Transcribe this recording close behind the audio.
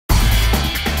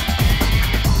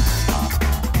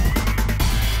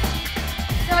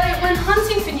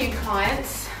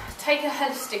take a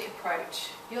holistic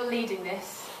approach. You're leading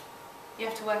this. You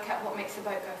have to work out what makes the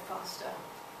boat go faster.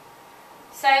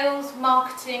 Sales,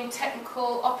 marketing,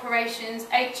 technical, operations,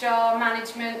 HR,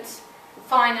 management,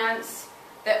 finance,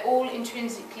 they're all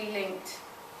intrinsically linked.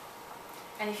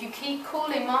 And if you keep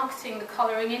calling marketing the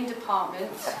colouring in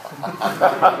department,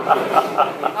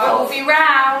 I will be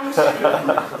round.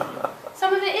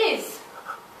 Some of it is.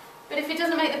 But if it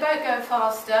doesn't make the boat go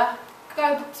faster,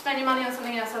 go spend your money on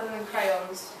something else other than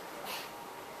crayons.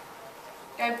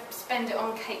 Go spend it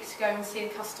on cakes to go and see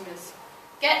the customers.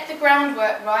 Get the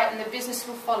groundwork right and the business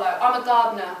will follow. I'm a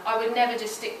gardener. I would never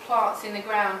just stick plants in the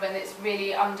ground when it's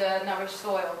really undernourished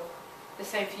soil. The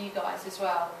same for you guys as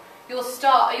well. Your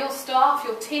staff,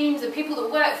 your teams, the people that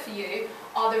work for you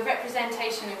are the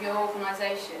representation of your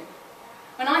organisation.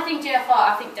 When I think GFR,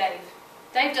 I think Dave.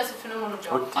 Dave does a phenomenal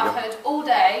job. I've heard all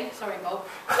day, sorry Bob,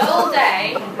 all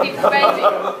day people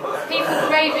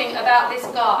raving about this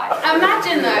guy.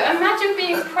 Imagine though, imagine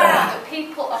being proud that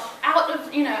people are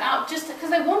out just because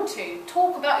they want to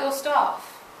talk about your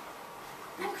staff.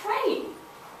 They're great.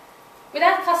 With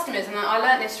our customers, and I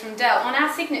learnt this from Del, on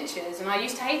our signatures, and I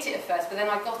used to hate it at first, but then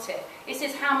I got it. It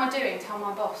says, how am I doing? Tell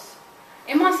my boss.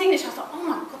 In my signature, I thought, oh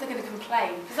my God, they're going to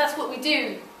complain. Because that's what we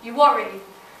do. You worry.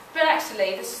 But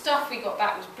actually, the stuff we got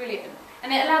back was brilliant.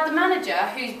 And it allowed the manager,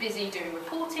 who's busy doing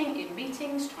reporting, in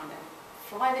meetings, trying to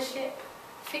fly the ship,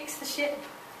 fix the ship,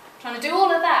 trying to do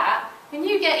all of that. When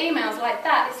you get emails like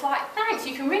that, it's like, thanks,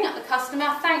 you can ring up the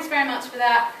customer, thanks very much for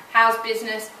that, how's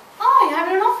business? Oh, you're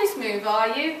having an office move, are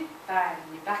you? Bang,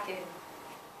 you're back in.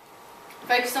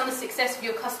 Focus on the success of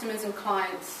your customers and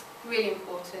clients. Really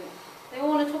important. They all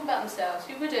want to talk about themselves.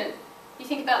 Who wouldn't? You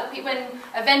think about when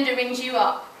a vendor rings you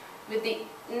up with the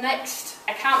next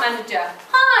account manager.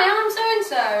 Hi, I'm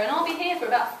so-and-so, and I'll be here for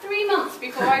about 3 months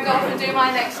before I go off and do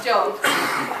my next job.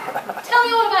 Tell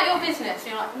me all about your business.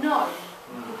 And you're like, no.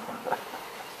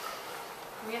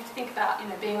 We have to think about,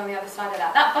 being on the other side of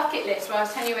that. That bucket list where I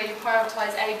was telling you where you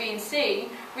prioritise A, B and C,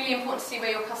 really important to see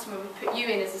where your customer would put you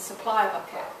in as a supplier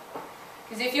bucket.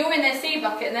 Because if you're in their C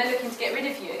bucket and they're looking to get rid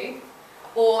of you,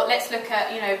 or let's look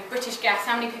at, British Gas,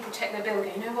 how many people check their bill and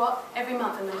go, you know what, every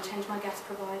month I'm going to change my gas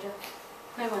provider.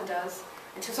 No one does.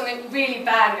 Until something really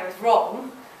bad goes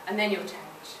wrong, and then you'll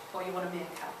change, or you want a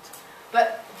meerkat.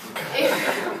 But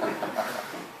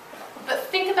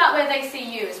think about where they see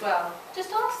you as well.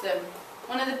 Just ask them.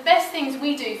 One of the best things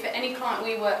we do for any client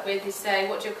we work with is say,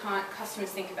 what do your customers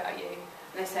think about you?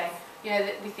 And they say,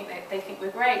 that they think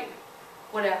we're great.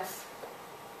 What else?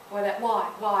 Why?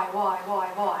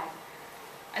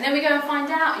 And then we go and find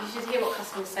out. You should hear what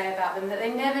customers say about them that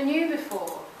they never knew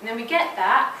before. And then we get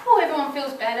that. Everyone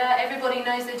feels better. Everybody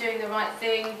knows they're doing the right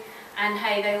thing. And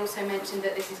hey, they also mentioned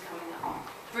that this is coming up.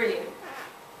 Brilliant.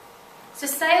 So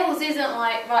sales isn't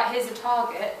like, right, here's a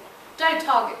target. Don't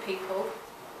target people.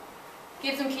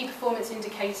 Give them key performance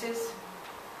indicators,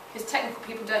 because technical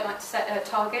people don't like to set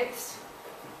targets.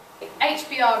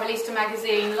 HBR released a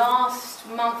magazine last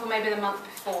month, or maybe the month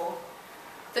before,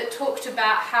 that talked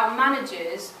about how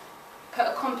managers put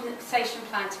a compensation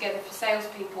plan together for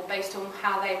salespeople based on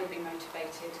how they would be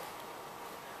motivated.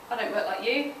 I don't work like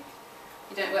you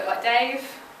don't work like Dave,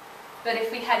 but if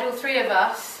we had all three of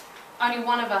us, only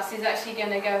one of us is actually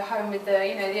going to go home with the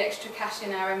extra cash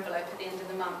in our envelope at the end of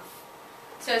the month.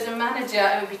 So as a manager,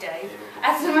 it would be Dave,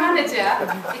 as a manager,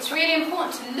 it's really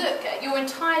important to look at your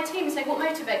entire team and say what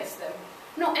motivates them.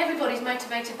 Not everybody's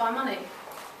motivated by money.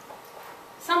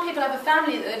 Some people have a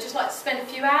family that they just like to spend a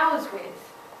few hours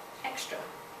with, extra.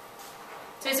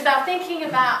 So it's about thinking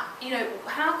about,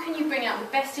 how can you bring out the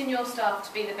best in your staff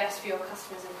to be the best for your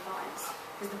customers and clients?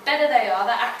 Because the better they are,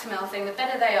 that Actimel thing, the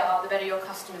better they are, the better your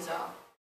customers are.